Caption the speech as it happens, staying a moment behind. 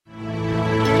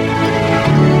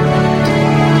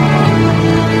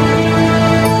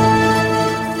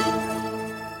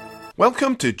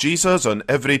Welcome to Jesus on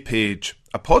Every Page,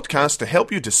 a podcast to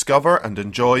help you discover and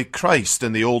enjoy Christ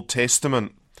in the Old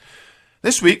Testament.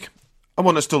 This week, I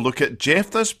want us to look at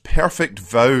Jephthah's perfect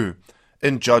vow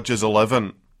in Judges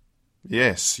 11.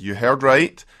 Yes, you heard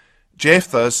right.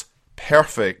 Jephthah's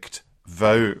perfect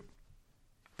vow.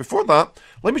 Before that,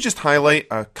 let me just highlight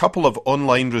a couple of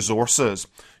online resources.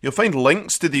 You'll find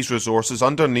links to these resources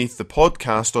underneath the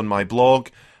podcast on my blog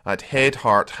at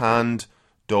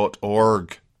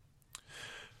headhearthand.org.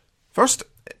 First,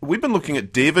 we've been looking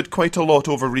at David quite a lot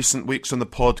over recent weeks on the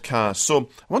podcast, so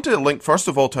I wanted to link first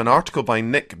of all to an article by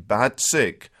Nick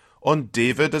Batsick on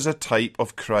David as a type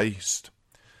of Christ.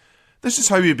 This is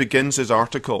how he begins his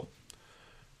article.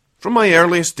 From my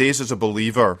earliest days as a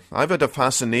believer, I've had a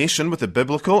fascination with the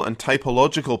biblical and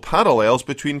typological parallels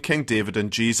between King David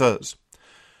and Jesus.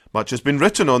 Much has been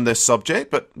written on this subject,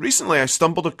 but recently I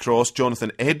stumbled across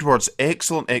Jonathan Edwards'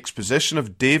 excellent exposition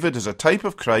of David as a type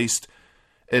of Christ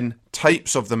in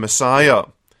Types of the Messiah,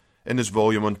 in his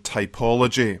volume on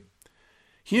typology.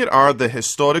 Here are the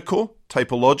historical,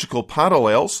 typological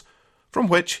parallels from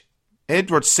which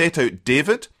Edwards set out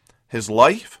David, his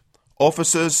life,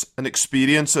 offices and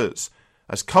experiences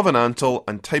as covenantal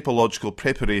and typological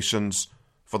preparations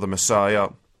for the Messiah.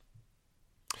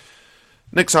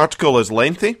 Nick's article is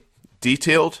lengthy,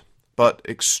 detailed, but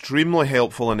extremely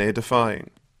helpful and edifying.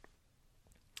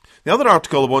 The other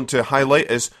article I want to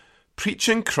highlight is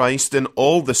Preaching Christ in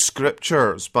All the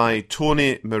Scriptures by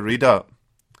Tony Merida.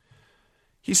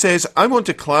 He says, I want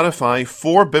to clarify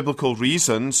 4 biblical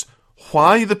reasons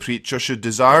why the preacher should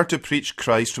desire to preach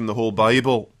Christ from the whole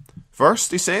Bible.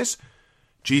 First, he says,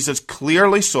 Jesus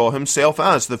clearly saw himself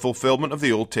as the fulfillment of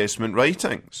the Old Testament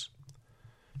writings.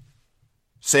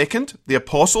 Second, the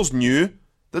apostles knew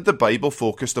that the Bible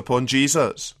focused upon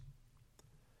Jesus.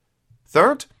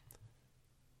 Third,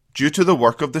 due to the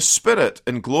work of the Spirit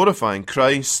in glorifying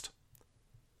Christ.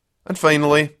 And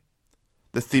finally,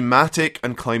 the thematic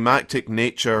and climactic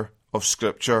nature of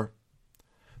Scripture.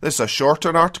 This is a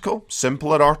shorter article,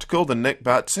 simpler article than Nick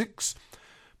Batsick's,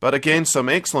 but again, some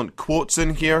excellent quotes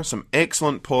in here, some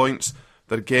excellent points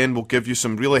that again will give you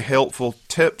some really helpful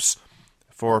tips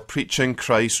for preaching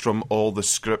Christ from all the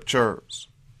Scriptures.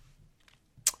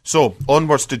 So,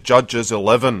 onwards to Judges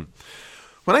 11.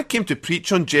 When I came to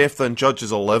preach on Jephthah in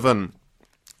Judges 11,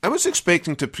 I was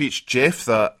expecting to preach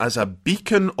Jephthah as a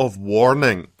beacon of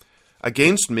warning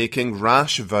against making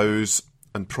rash vows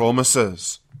and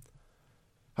promises.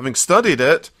 Having studied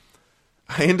it,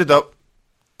 I ended up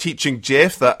teaching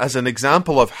Jephthah as an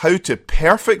example of how to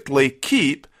perfectly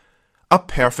keep a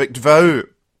perfect vow.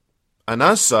 And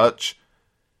as such,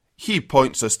 he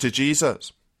points us to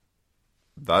Jesus.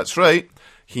 That's right,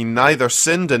 he neither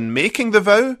sinned in making the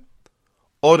vow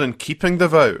or in keeping the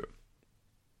vow.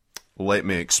 Let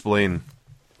me explain.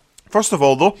 First of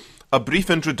all, though, a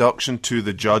brief introduction to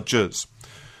the Judges.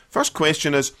 First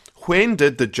question is, when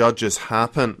did the Judges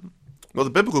happen? Well,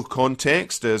 the biblical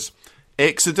context is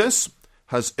Exodus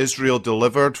has Israel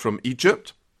delivered from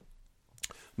Egypt.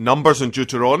 Numbers and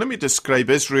Deuteronomy describe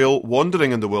Israel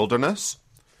wandering in the wilderness.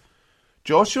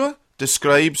 Joshua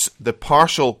describes the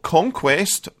partial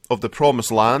conquest of the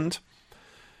promised land.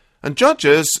 And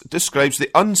Judges describes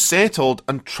the unsettled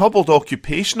and troubled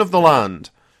occupation of the land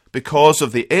because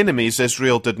of the enemies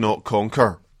Israel did not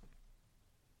conquer.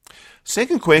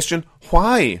 Second question,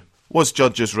 why was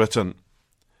Judges written?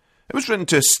 It was written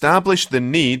to establish the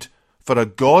need for a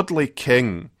godly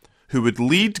king who would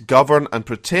lead, govern and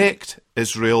protect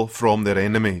Israel from their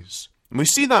enemies. And we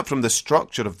see that from the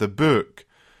structure of the book.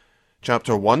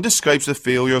 Chapter 1 describes the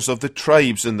failures of the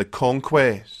tribes in the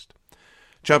conquest.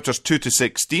 Chapters 2 to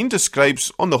 16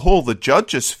 describes, on the whole, the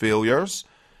judges' failures,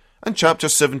 and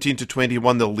chapters 17 to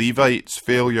 21, the Levites'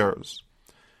 failures.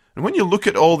 And when you look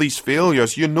at all these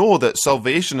failures, you know that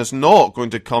salvation is not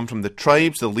going to come from the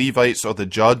tribes, the Levites, or the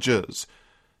judges.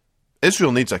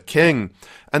 Israel needs a king,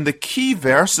 and the key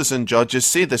verses in Judges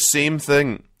say the same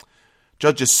thing.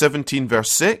 Judges 17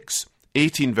 verse 6,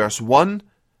 18 verse 1,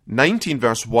 19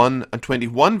 verse 1, and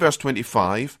 21 verse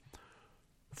 25,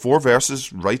 4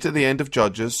 verses right at the end of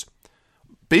Judges,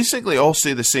 basically all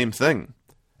say the same thing.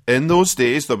 In those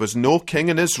days there was no king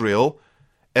in Israel.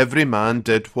 Every man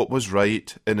did what was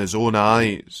right in his own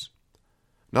eyes.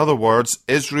 In other words,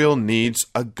 Israel needs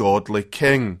a godly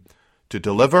king to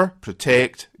deliver,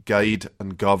 protect, guide,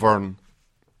 and govern.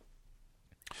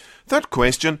 Third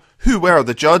question, who were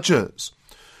the judges?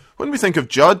 When we think of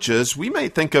judges, we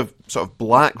might think of sort of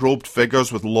black-robed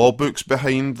figures with law books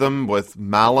behind them, with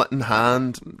mallet in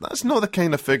hand. That's not the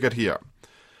kind of figure here.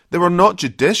 They were not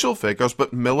judicial figures,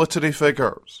 but military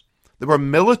figures. They were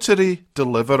military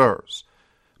deliverers.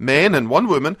 men and one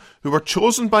woman who were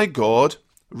chosen by God,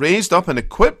 raised up and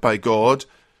equipped by God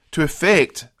to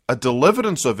effect a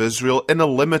deliverance of Israel in a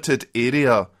limited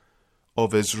area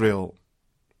of Israel.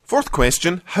 Fourth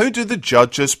question, how do the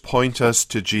judges point us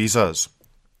to Jesus?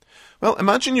 Well,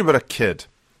 imagine you were a kid.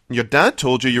 Your dad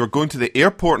told you were going to the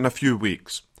airport in a few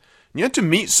weeks. You had to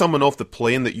meet someone off the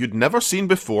plane that you'd never seen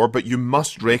before, but you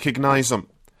must recognise him.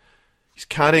 He's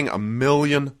carrying $1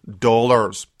 million,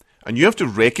 and you have to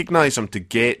recognise him to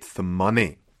get the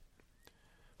money.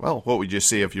 Well, what would you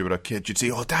say if you were a kid? You'd say,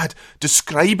 "Oh, Dad,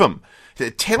 describe him.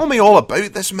 Tell me all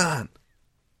about this man."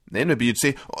 Then maybe you'd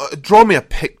say, "Draw me a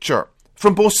picture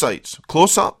from both sides,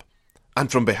 close up,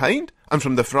 and from behind, and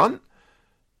from the front."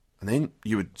 And then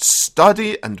you would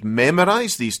study and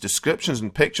memorise these descriptions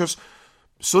and pictures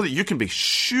so that you can be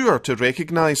sure to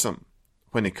recognise him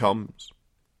when he comes.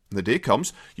 When the day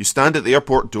comes, you stand at the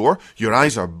airport door, your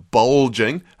eyes are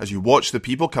bulging as you watch the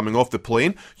people coming off the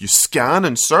plane, you scan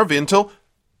and survey until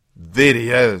there he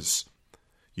is.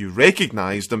 You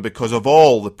recognised him because of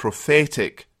all the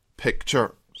prophetic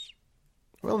pictures.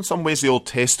 Well, in some ways the Old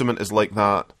Testament is like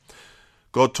that.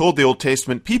 God told the Old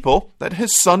Testament people that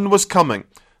his son was coming,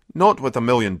 not with $1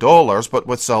 million, but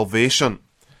with salvation.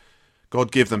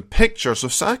 God gave them pictures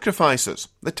of sacrifices,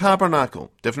 the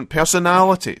tabernacle, different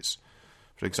personalities.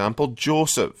 For example,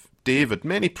 Joseph, David,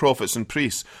 many prophets and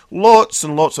priests, lots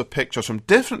and lots of pictures from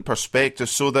different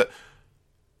perspectives so that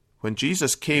when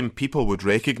Jesus came, people would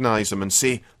recognise him and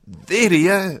say, "There he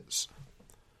is."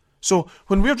 So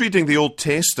when we're reading the Old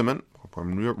Testament,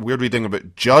 when we're reading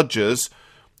about judges,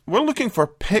 we're looking for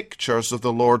pictures of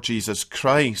the Lord Jesus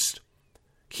Christ.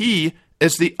 He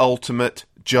is the ultimate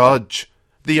judge,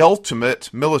 the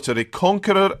ultimate military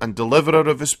conqueror and deliverer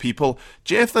of his people.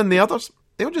 Jephthah and the others,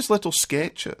 they were just little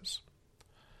sketches.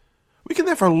 We can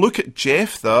therefore look at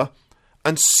Jephthah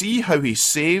and see how he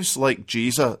saves like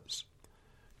Jesus.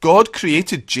 God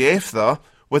created Jephthah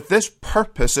with this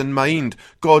purpose in mind.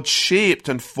 God shaped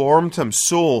and formed him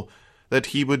so that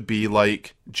he would be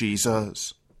like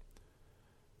Jesus.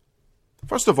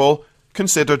 First of all,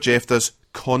 consider Jephthah's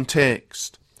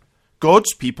context.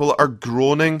 God's people are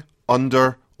groaning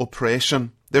under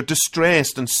oppression. They're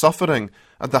distressed and suffering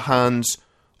at the hands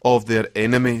of their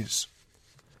enemies.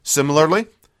 Similarly,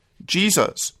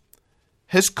 Jesus,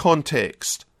 his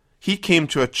context, he came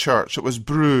to a church that was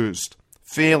bruised,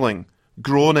 failing,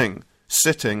 groaning,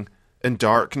 sitting in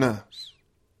darkness.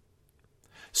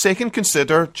 Second,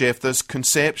 consider Jephthah's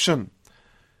conception.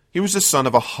 He was the son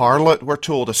of a harlot, we're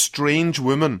told, a strange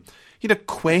woman. He had a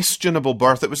questionable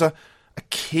birth. It was a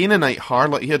Canaanite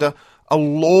harlot. He had a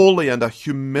lowly and a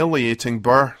humiliating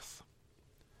birth.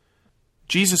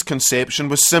 Jesus' conception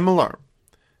was similar.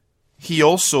 He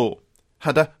also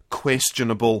had a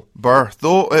questionable birth.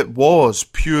 Though it was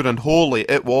pure and holy,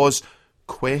 it was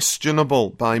questionable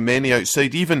by many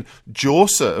outside. Even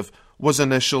Joseph was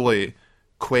initially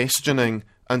questioning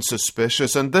and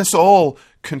suspicious, and this all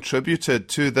contributed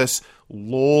to this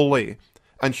lowly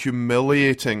and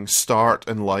humiliating start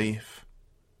in life.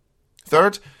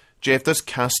 Third, Jephthah's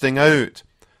casting out.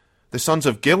 The sons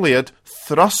of Gilead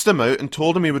thrust him out and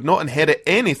told him he would not inherit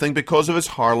anything because of his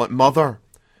harlot mother.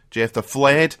 Jephthah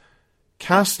fled,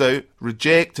 cast out,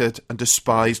 rejected, and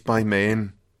despised by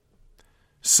men.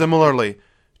 Similarly,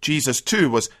 Jesus too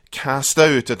was cast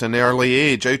out at an early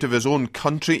age, out of his own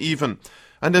country even,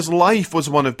 and his life was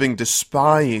one of being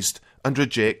despised and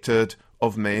rejected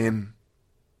of men.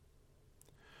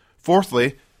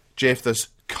 Fourthly, Jephthah's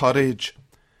courage.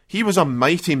 He was a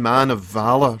mighty man of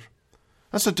valour.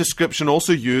 That's a description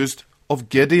also used of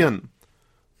Gideon.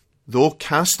 Though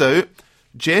cast out,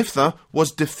 Jephthah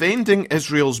was defending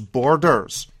Israel's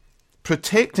borders,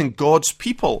 protecting God's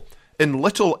people in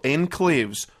little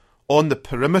enclaves on the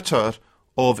perimeter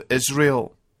of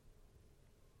Israel.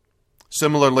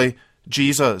 Similarly,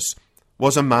 Jesus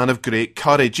was a man of great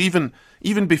courage. Even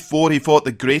before he fought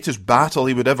the greatest battle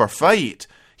he would ever fight,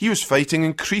 he was fighting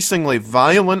increasingly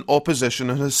violent opposition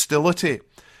and hostility,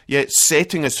 yet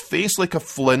setting his face like a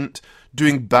flint,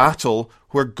 doing battle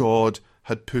where God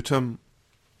had put him.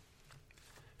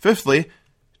 Fifthly,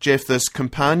 Jephthah's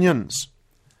companions.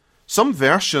 Some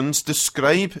versions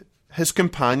describe his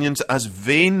companions as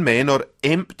vain men or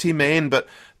empty men, but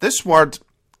this word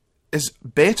is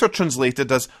better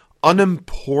translated as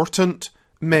unimportant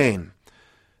men.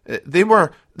 They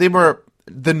were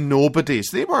the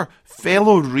nobodies. They were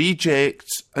fellow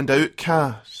rejects and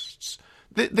outcasts.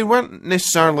 They weren't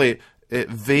necessarily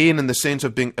vain in the sense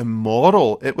of being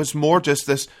immoral. It was more just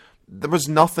this, there was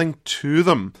nothing to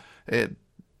them.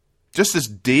 Just as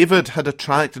David had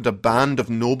attracted a band of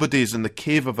nobodies in the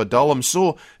cave of Adullam,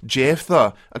 so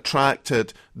Jephthah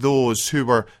attracted those who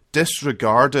were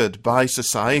disregarded by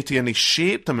society, and he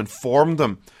shaped them and formed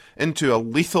them into a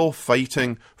lethal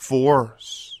fighting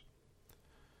force.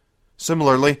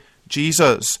 Similarly,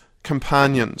 Jesus'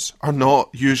 companions are not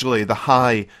usually the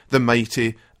high, the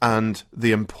mighty, and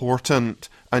the important,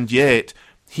 and yet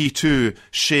he too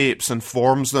shapes and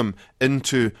forms them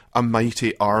into a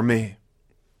mighty army.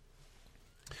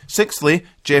 Sixthly,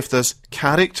 Jephthah's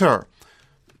character.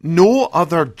 No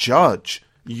other judge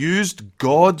used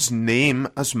God's name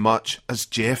as much as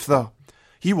Jephthah.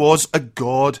 He was a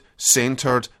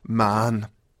God-centered man.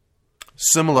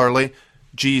 Similarly,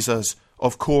 Jesus,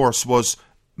 of course, was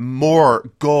more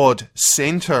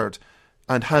God-centered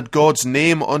and had God's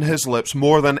name on his lips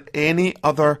more than any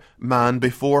other man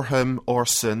before him or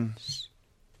since.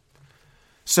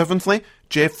 Seventhly,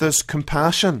 Jephthah's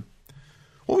compassion.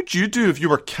 What would you do if you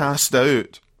were cast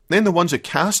out? Then the ones who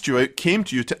cast you out came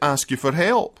to you to ask you for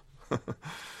help.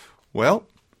 Well,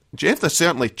 Jephthah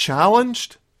certainly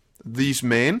challenged these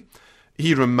men.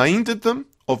 He reminded them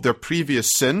of their previous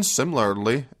sins,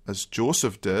 similarly as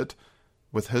Joseph did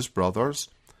with his brothers.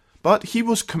 But he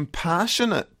was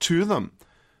compassionate to them.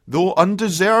 Though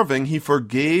undeserving, he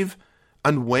forgave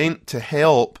and went to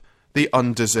help the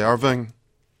undeserving.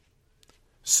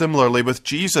 Similarly with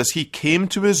Jesus, he came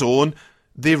to his own.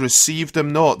 They received him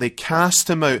not. They cast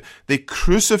him out. They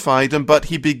crucified him. But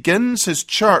he begins his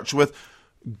church with,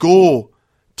 "Go,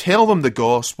 tell them the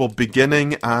gospel,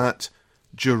 beginning at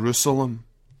Jerusalem."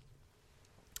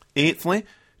 Eighthly,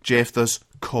 Jephthah's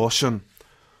caution.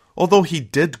 Although he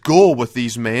did go with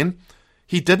these men,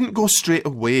 he didn't go straight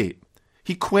away.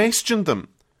 He questioned them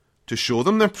to show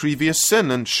them their previous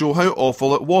sin and show how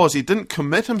awful it was. He didn't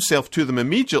commit himself to them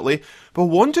immediately, but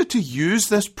wanted to use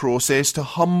this process to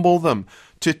humble them,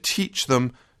 to teach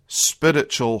them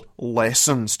spiritual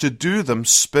lessons, to do them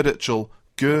spiritual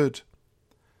good.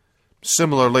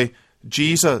 Similarly,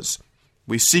 Jesus,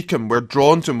 we seek him, we're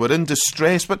drawn to him, we're in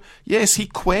distress, but yes, he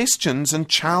questions and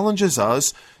challenges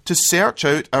us to search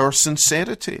out our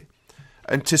sincerity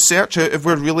and to search out if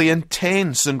we're really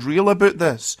intense and real about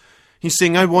this. He's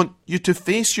saying, I want you to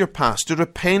face your past, to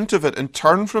repent of it and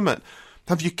turn from it.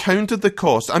 Have you counted the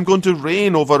cost? I'm going to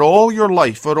reign over all your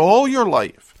life, for all your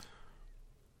life.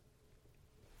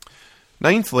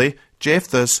 Ninthly,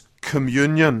 Jephthah's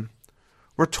communion.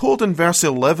 We're told in verse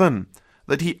 11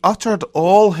 that he uttered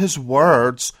all his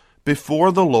words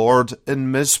before the Lord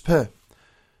in Mizpeh.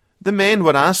 The men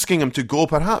were asking him to go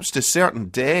perhaps to certain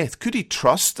death. Could he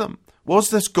trust them?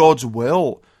 Was this God's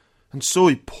will? And so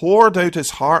he poured out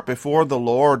his heart before the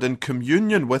Lord in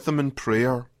communion with him in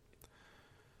prayer.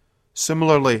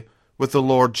 Similarly, with the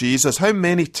Lord Jesus, how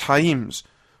many times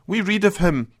we read of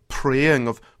him praying,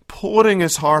 of pouring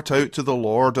his heart out to the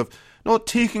Lord, of not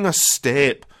taking a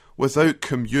step without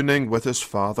communing with his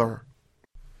Father.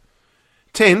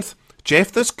 10th,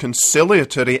 Jephthah's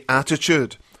conciliatory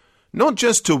attitude, not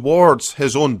just towards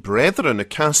his own brethren who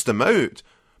cast him out,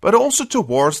 but also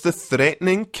towards the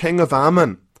threatening king of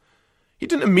Ammon. He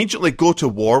didn't immediately go to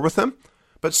war with him,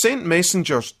 but sent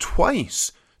messengers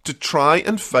twice to try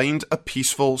and find a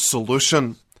peaceful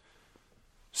solution.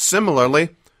 Similarly,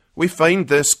 we find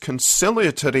this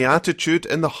conciliatory attitude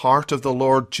in the heart of the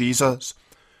Lord Jesus,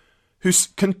 who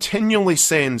continually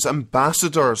sends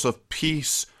ambassadors of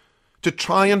peace to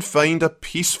try and find a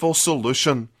peaceful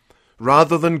solution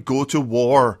rather than go to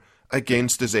war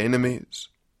against his enemies.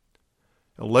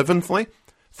 11thly,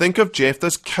 think of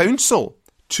Jephthah's counsel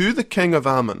to the king of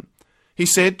Ammon. He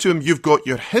said to him, you've got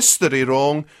your history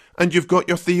wrong and you've got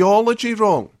your theology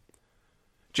wrong.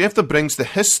 Jephthah brings the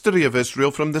history of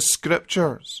Israel from the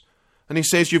scriptures. And he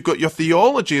says, you've got your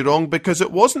theology wrong because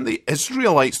it wasn't the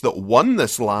Israelites that won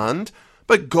this land,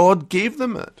 but God gave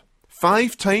them it.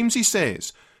 5 times he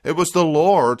says, it was the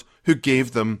Lord who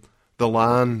gave them the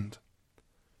land.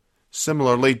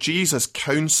 Similarly, Jesus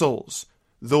counsels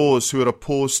those who are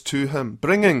opposed to him,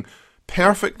 bringing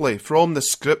perfectly from the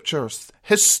scriptures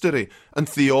history and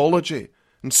theology,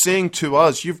 and saying to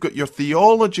us, you've got your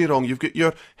theology wrong, you've got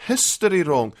your history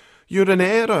wrong, you're in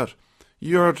error,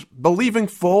 you're believing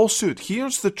falsehood.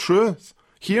 Here's the truth.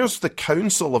 Here's the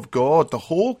counsel of God, the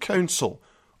whole counsel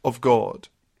of God.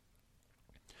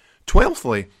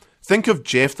 12thly, think of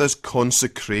Jephthah's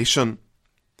consecration.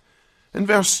 In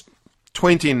verse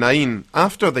 29,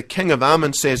 after the king of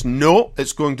Ammon says, no,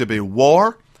 it's going to be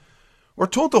war, we're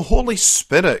told the Holy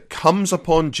Spirit comes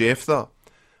upon Jephthah,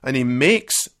 and he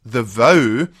makes the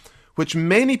vow, which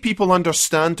many people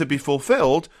understand to be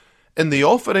fulfilled, in the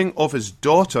offering of his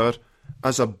daughter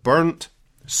as a burnt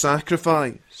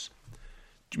sacrifice.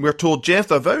 we're told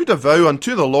Jephthah vowed a vow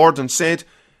unto the Lord and said,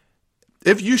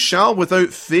 if you shall without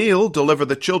fail deliver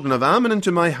the children of Ammon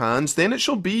into my hands, then it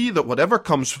shall be that whatever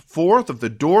comes forth of the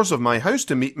doors of my house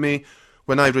to meet me,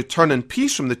 when I return in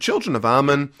peace from the children of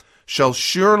Ammon, shall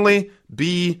surely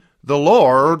be the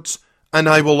Lord's, and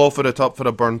I will offer it up for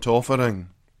a burnt offering.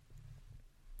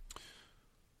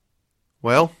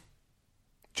 Well,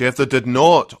 Jephthah did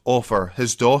not offer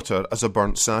his daughter as a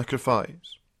burnt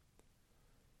sacrifice,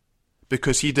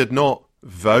 because he did not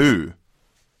vow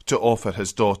to offer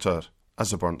his daughter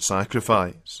as a burnt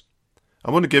sacrifice.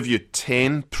 I want to give you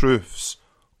 10 proofs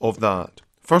of that.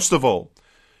 First of all,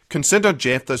 consider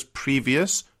Jephthah's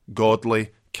previous godly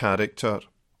character.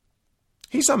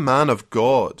 He's a man of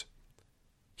God.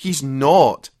 He's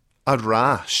not a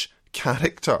rash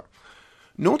character.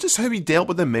 Notice how he dealt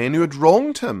with the men who had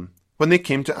wronged him when they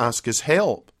came to ask his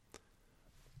help,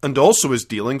 and also his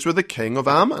dealings with the king of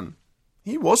Ammon.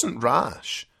 He wasn't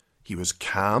rash. He was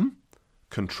calm,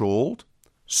 controlled,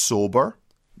 sober,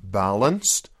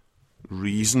 balanced,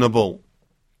 reasonable.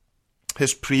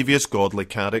 His previous godly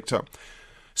character.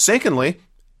 Secondly,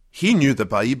 he knew the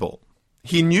Bible.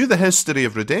 He knew the history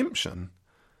of redemption.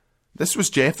 This was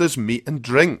Jephthah's meat and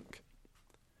drink.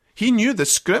 He knew the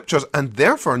scriptures and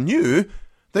therefore knew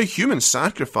that human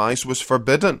sacrifice was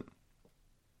forbidden.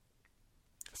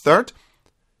 Third,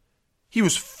 he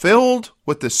was filled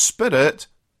with the Spirit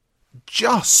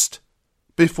just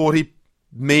before he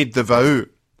made the vow.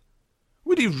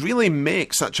 Would he really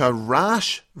make such a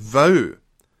rash vow?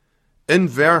 In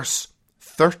verse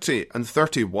 30 and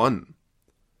 31,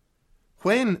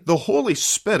 when the Holy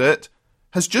Spirit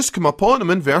has just come upon him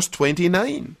in verse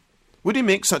 29. Would he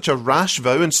make such a rash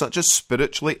vow in such a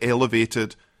spiritually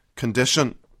elevated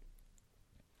condition?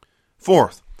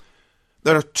 Fourth,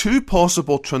 there are 2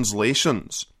 possible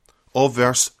translations of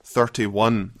verse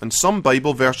 31, and some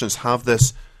Bible versions have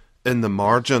this in the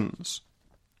margins.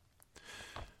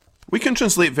 We can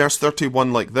translate verse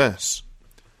 31 like this: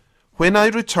 when I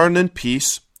return in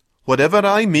peace, whatever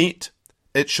I meet,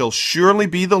 it shall surely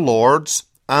be the Lord's,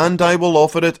 and I will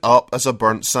offer it up as a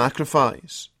burnt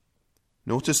sacrifice.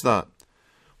 Notice that.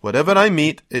 Whatever I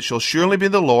meet, it shall surely be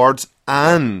the Lord's,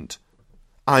 and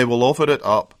I will offer it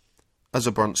up as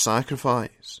a burnt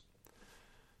sacrifice.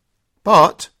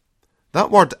 But that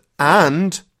word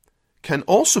and can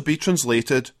also be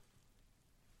translated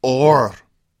or.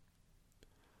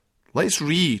 Let's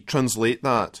retranslate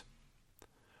that.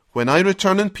 When I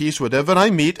return in peace, whatever I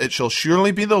meet, it shall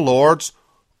surely be the Lord's,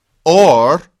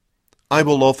 or I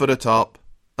will offer it up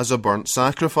as a burnt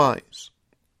sacrifice.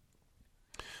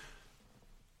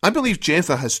 I believe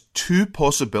Jephthah has 2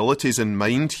 possibilities in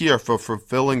mind here for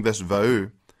fulfilling this vow.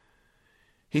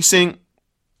 He's saying,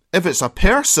 if it's a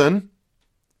person,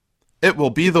 it will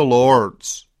be the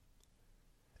Lord's.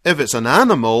 If it's an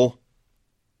animal,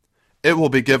 it will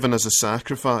be given as a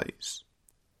sacrifice.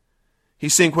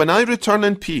 He's saying, when I return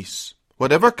in peace,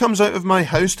 whatever comes out of my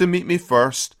house to meet me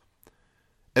first,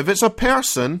 if it's a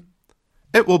person,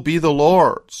 it will be the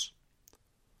Lord's.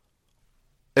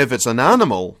 If it's an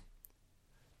animal,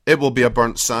 it will be a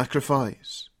burnt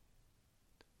sacrifice.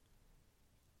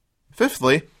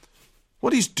 Fifthly,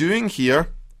 what he's doing here,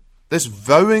 this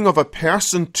vowing of a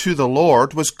person to the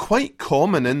Lord, was quite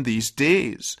common in these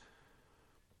days.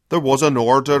 There was an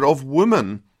order of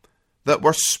women that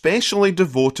were specially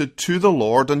devoted to the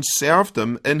Lord and served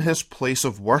him in his place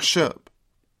of worship.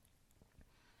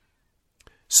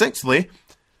 Sixthly,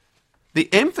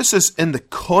 the emphasis in the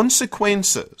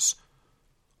consequences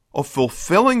of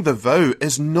fulfilling the vow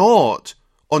is not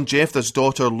on Jephthah's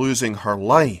daughter losing her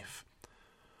life,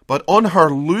 but on her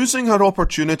losing her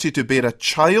opportunity to bear a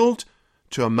child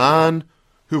to a man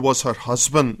who was her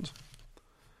husband.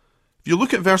 If you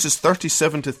look at verses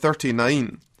 37 to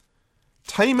 39,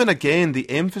 time and again the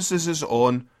emphasis is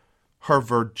on her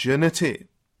virginity.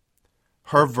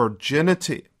 Her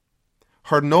virginity.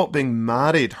 Her not being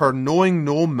married. Her knowing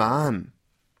no man.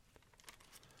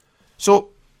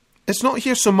 So, it's not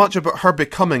here so much about her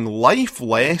becoming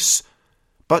lifeless,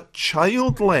 but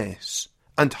childless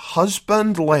and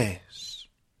husbandless.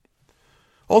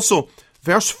 Also,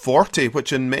 verse 40,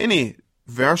 which in many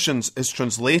versions is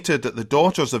translated that the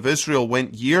daughters of Israel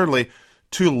went yearly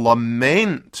to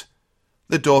lament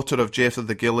the daughter of Jephthah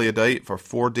the Gileadite for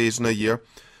 4 days in a year.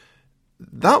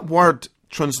 That word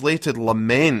translated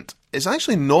lament is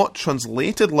actually not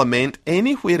translated lament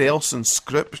anywhere else in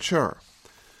Scripture.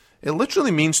 It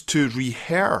literally means to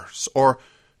rehearse or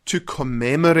to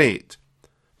commemorate.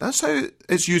 That's how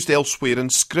it's used elsewhere in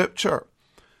Scripture.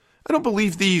 I don't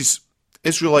believe these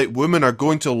Israelite women are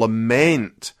going to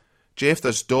lament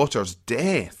Jephthah's daughter's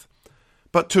death,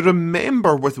 but to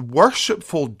remember with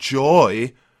worshipful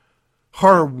joy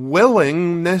her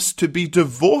willingness to be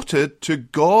devoted to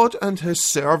God and his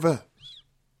service.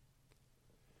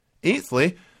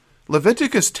 Eighthly,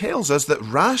 Leviticus tells us that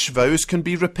rash vows can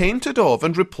be repented of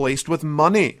and replaced with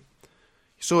money.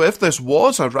 So if this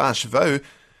was a rash vow,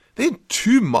 they had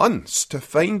 2 months to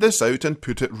find this out and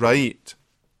put it right.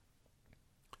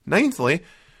 Ninthly,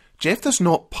 Jephthah's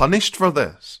not punished for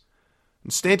this.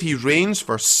 Instead, he reigns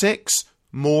for 6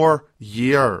 more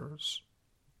years.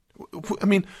 I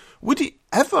mean, would he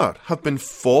ever have been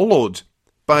followed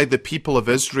by the people of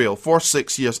Israel for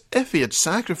 6 years if he had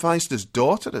sacrificed his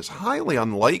daughter? It's highly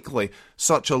unlikely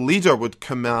such a leader would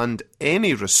command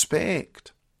any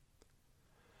respect.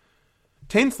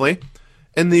 Tenthly,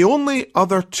 in the only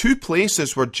other 2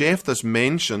 places where Jephthah's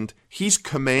mentioned, he's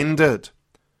commended.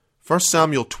 1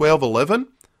 Samuel 12:11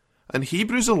 and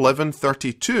Hebrews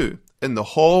 11:32 in the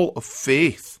Hall of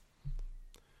Faith.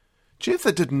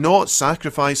 Jephthah did not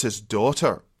sacrifice his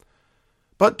daughter,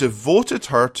 but devoted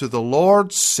her to the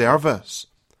Lord's service.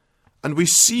 And we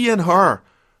see in her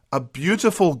a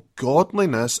beautiful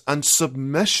godliness and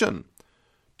submission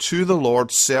to the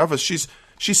Lord's service.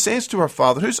 She says to her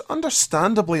father, who's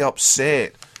understandably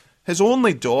upset, his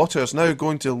only daughter is now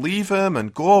going to leave him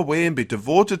and go away and be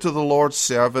devoted to the Lord's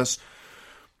service.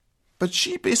 But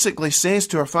she basically says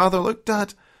to her father, look,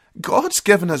 Dad, God's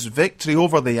given us victory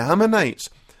over the Ammonites.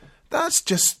 That's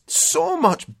just so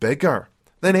much bigger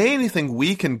than anything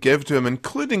we can give to him,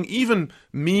 including even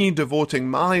me devoting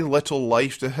my little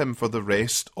life to him for the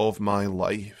rest of my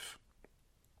life.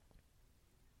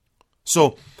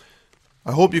 So,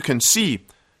 I hope you can see,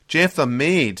 Jephthah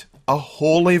made a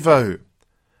holy vow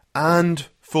and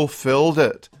fulfilled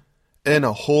it in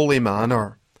a holy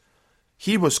manner.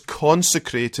 He was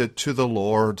consecrated to the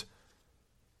Lord.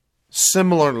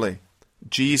 Similarly,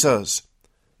 Jesus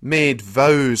made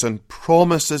vows and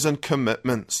promises and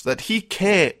commitments that he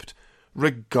kept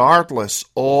regardless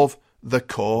of the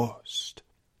cost.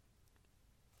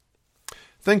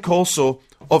 Think also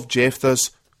of Jephthah's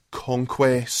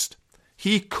conquest.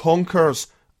 He conquers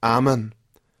Ammon.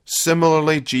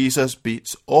 Similarly, Jesus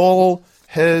beats all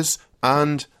his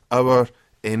and our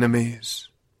enemies.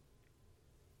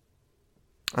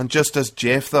 And just as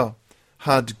Jephthah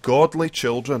had godly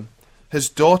children, his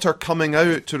daughter coming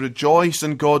out to rejoice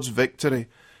in God's victory,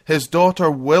 his daughter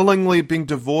willingly being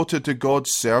devoted to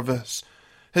God's service,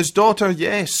 his daughter,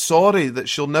 yes, sorry that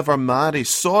she'll never marry,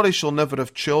 sorry she'll never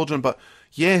have children, but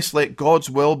yes, let God's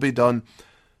will be done.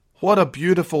 What a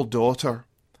beautiful daughter.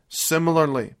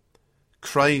 Similarly,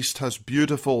 Christ has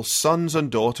beautiful sons and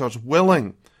daughters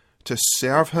willing to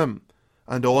serve him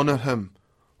and honour him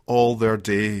all their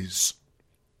days.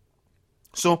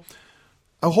 So,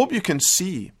 I hope you can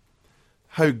see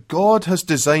how God has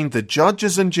designed the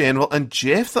judges in general, and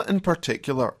Jephthah in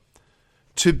particular,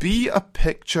 to be a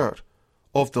picture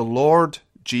of the Lord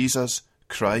Jesus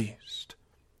Christ.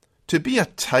 To be a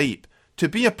type, to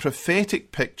be a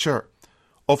prophetic picture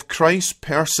of Christ's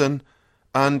person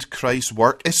and Christ's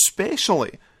work,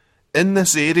 especially in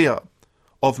this area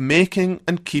of making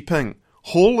and keeping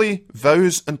holy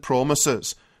vows and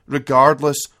promises,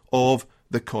 regardless of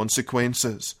the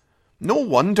consequences. No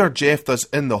wonder Jephthah's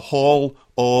in the Hall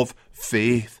of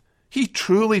Faith. He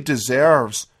truly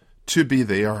deserves to be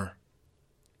there.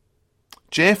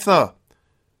 Jephthah,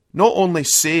 not only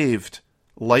saved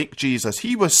like Jesus,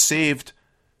 he was saved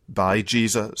by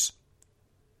Jesus.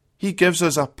 He gives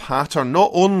us a pattern not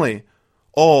only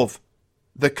of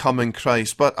the coming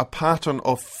Christ, but a pattern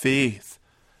of faith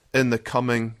in the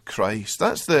coming Christ.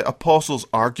 That's the apostles'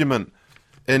 argument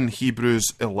in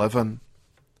Hebrews 11.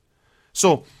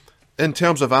 So, in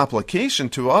terms of application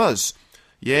to us,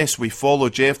 yes, we follow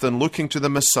Jephthah in looking to the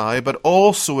Messiah, but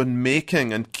also in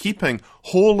making and keeping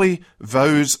holy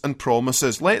vows and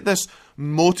promises. Let this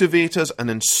motivate us and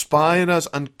inspire us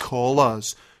and call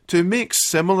us to make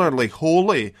similarly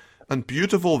holy and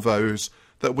beautiful vows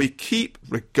that we keep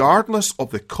regardless of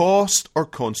the cost or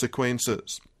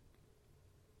consequences.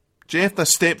 Jephthah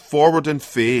stepped forward in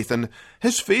faith, and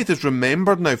his faith is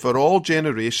remembered now for all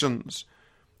generations.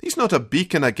 He's not a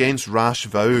beacon against rash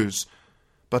vows,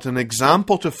 but an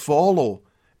example to follow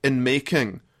in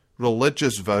making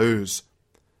religious vows.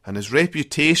 And his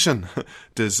reputation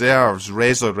deserves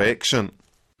resurrection.